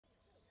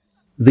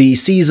The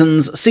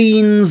season's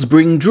scenes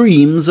bring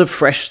dreams of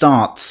fresh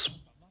starts,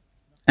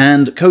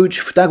 and Coach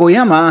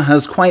Futagoyama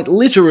has quite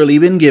literally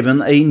been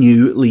given a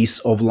new lease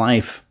of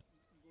life.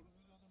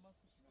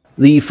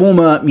 The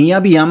former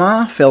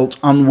Miyabiyama felt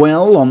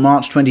unwell on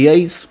March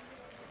 28th,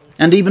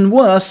 and even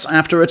worse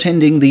after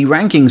attending the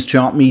rankings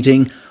chart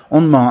meeting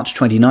on March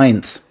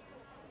 29th.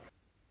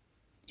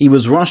 He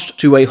was rushed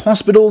to a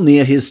hospital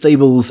near his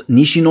stable's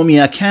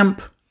Nishinomiya camp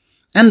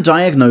and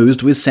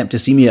diagnosed with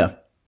septicemia.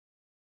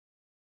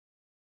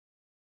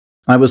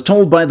 "I was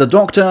told by the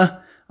doctor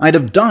I'd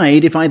have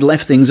died if I'd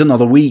left things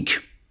another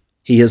week,"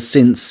 he has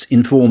since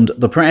informed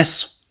the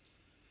press.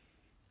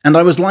 "And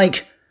I was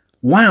like,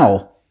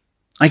 wow,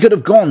 I could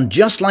have gone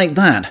just like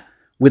that,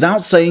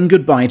 without saying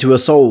goodbye to a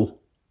soul.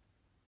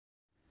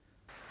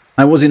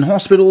 I was in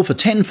hospital for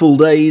 10 full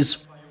days,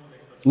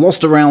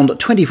 lost around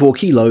 24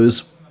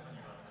 kilos,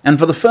 and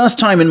for the first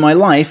time in my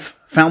life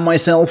found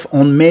myself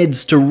on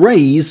meds to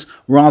raise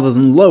rather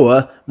than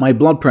lower my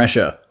blood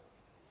pressure,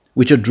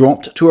 which had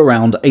dropped to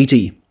around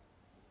 80.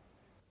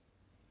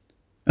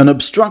 An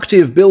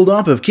obstructive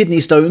build-up of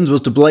kidney stones was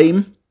to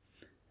blame,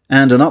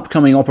 and an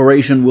upcoming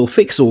operation will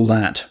fix all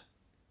that.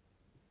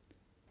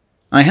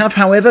 I have,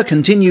 however,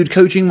 continued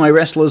coaching my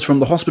wrestlers from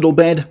the hospital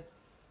bed,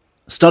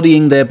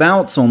 studying their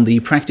bouts on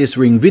the practice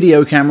ring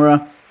video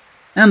camera,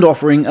 and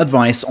offering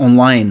advice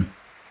online.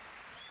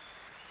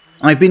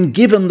 I've been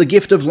given the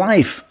gift of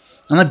life,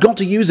 and I've got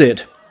to use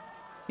it,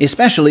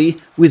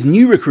 especially with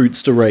new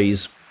recruits to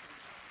raise.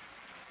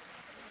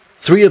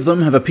 3 of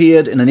them have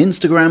appeared in an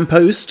Instagram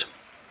post.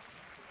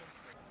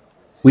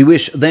 We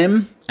wish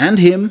them and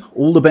him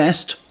all the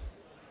best.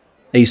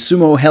 A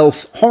sumo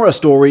health horror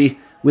story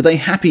with a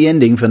happy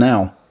ending for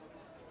now."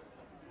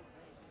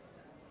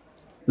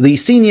 The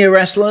senior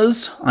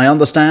wrestlers, I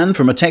understand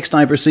from a text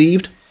I've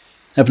received,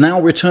 have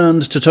now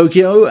returned to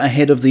Tokyo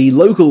ahead of the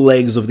local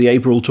legs of the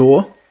April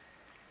tour.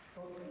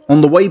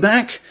 On the way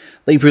back,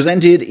 they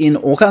presented in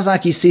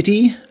Okazaki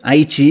City,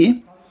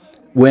 Aichi,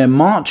 where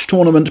March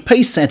tournament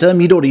pace-setter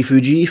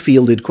Midorifuji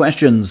fielded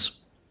questions.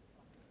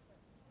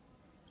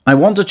 "I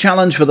want to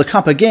challenge for the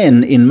cup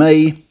again in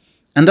May,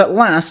 and at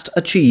last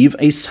achieve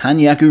a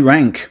Sanyaku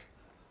rank,"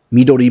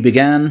 Midori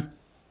began,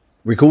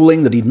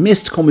 recalling that he'd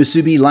missed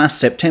Komusubi last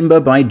September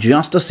by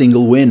just a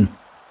single win.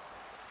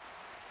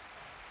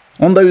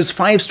 On those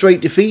 5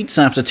 straight defeats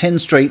after 10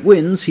 straight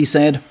wins, he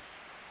said,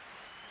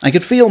 "I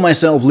could feel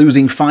myself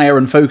losing fire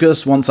and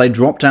focus once I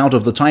dropped out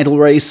of the title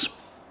race,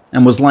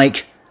 and was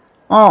like,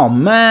 oh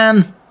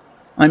man,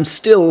 I'm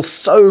still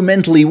so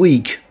mentally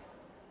weak."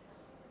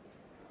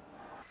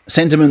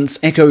 Sentiments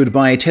echoed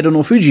by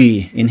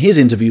Terunofuji in his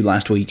interview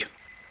last week.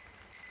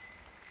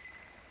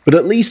 But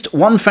at least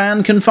one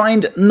fan can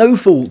find no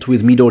fault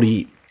with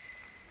Midori.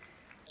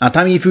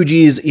 Atami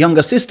Fuji's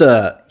younger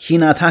sister,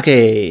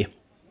 Hinatake,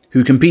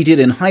 who competed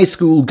in high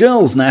school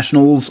girls'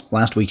 nationals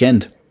last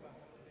weekend.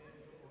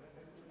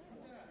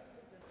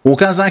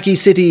 Okazaki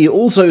City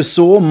also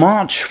saw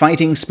March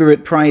Fighting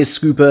Spirit Prize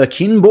scooper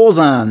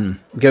Kinbozan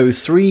go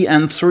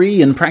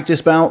 3-3 in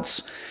practice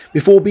bouts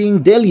before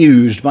being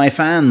deluged by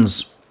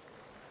fans.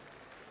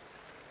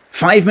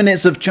 5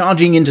 minutes of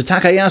charging into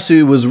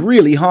Takayasu was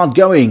really hard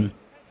going,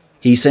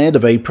 he said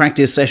of a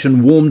practice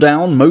session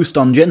warm-down most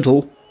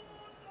ungentle.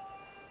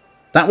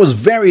 "That was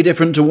very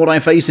different to what I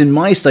face in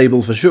my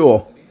stable for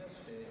sure.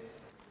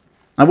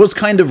 I was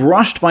kind of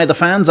rushed by the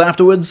fans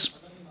afterwards.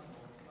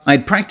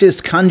 I'd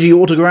practiced kanji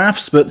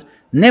autographs, but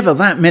never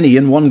that many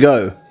in one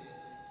go."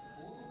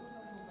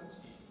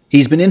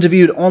 He's been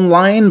interviewed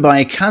online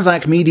by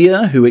Kazakh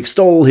media who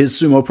extol his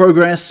sumo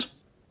progress,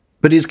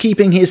 but is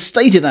keeping his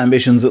stated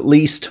ambitions at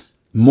least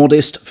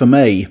modest for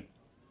May.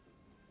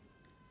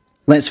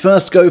 "Let's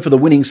first go for the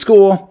winning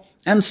score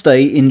and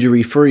stay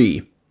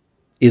injury-free,"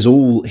 is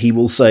all he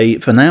will say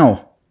for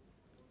now.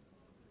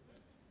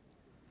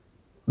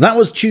 That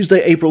was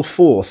Tuesday, April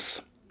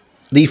 4th.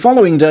 The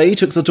following day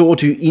took the tour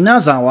to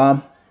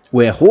Inazawa,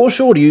 where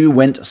Hoshoryu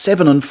went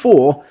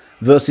 7-4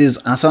 versus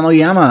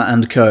Asanoyama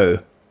and co.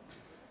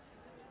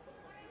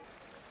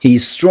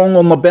 "He's strong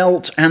on the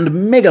belt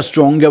and mega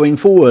strong going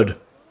forward,"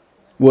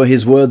 were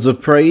his words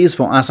of praise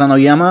for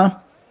Asanoyama,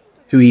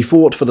 who he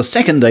fought for the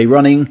 2nd day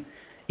running,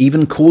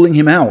 even calling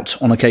him out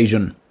on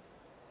occasion.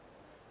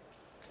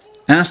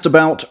 Asked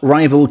about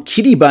rival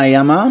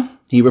Kiribayama,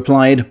 he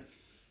replied,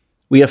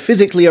 "We are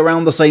physically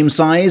around the same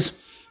size,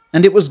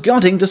 and it was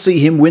gutting to see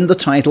him win the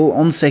title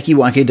on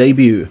Sekiwake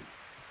debut.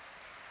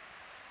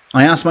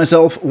 I asked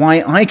myself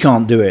why I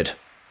can't do it.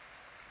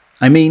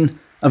 I mean,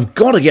 I've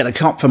got to get a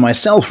cup for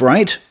myself,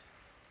 right?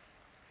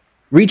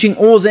 Reaching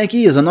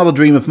Ozeki is another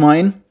dream of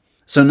mine,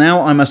 so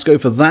now I must go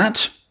for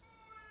that.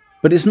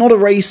 But it's not a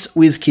race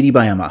with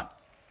Kiribayama.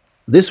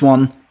 This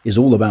one is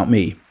all about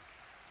me."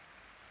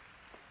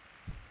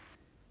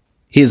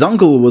 His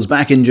uncle was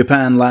back in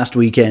Japan last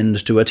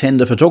weekend to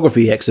attend a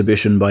photography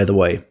exhibition, by the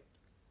way.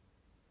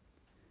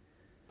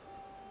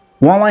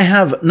 While I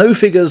have no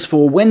figures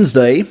for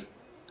Wednesday,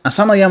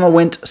 Asanoyama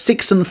went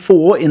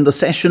 6-4 in the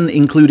session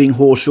including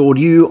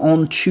Hoshoryu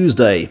on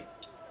Tuesday.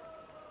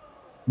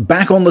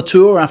 Back on the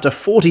tour after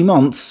 40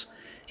 months,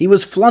 he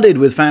was flooded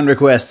with fan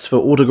requests for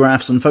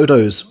autographs and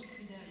photos.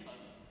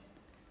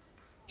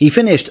 He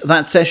finished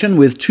that session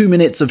with 2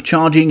 minutes of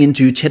charging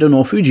into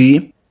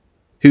Midorifuji,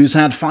 who's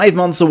had 5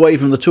 months away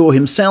from the tour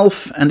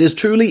himself and is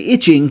truly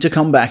itching to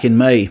come back in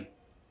May.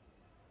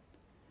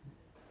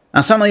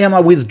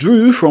 Asanoyama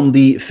withdrew from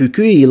the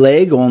Fukui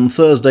leg on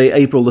Thursday,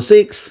 April the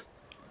 6th,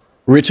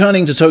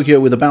 returning to Tokyo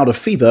with a bout of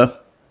fever,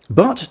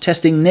 but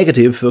testing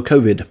negative for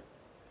COVID.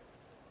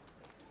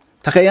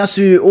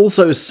 Takayasu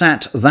also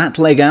sat that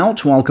leg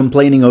out while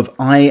complaining of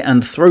eye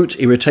and throat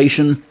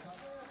irritation.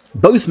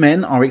 Both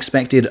men are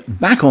expected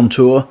back on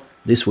tour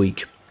this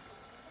week.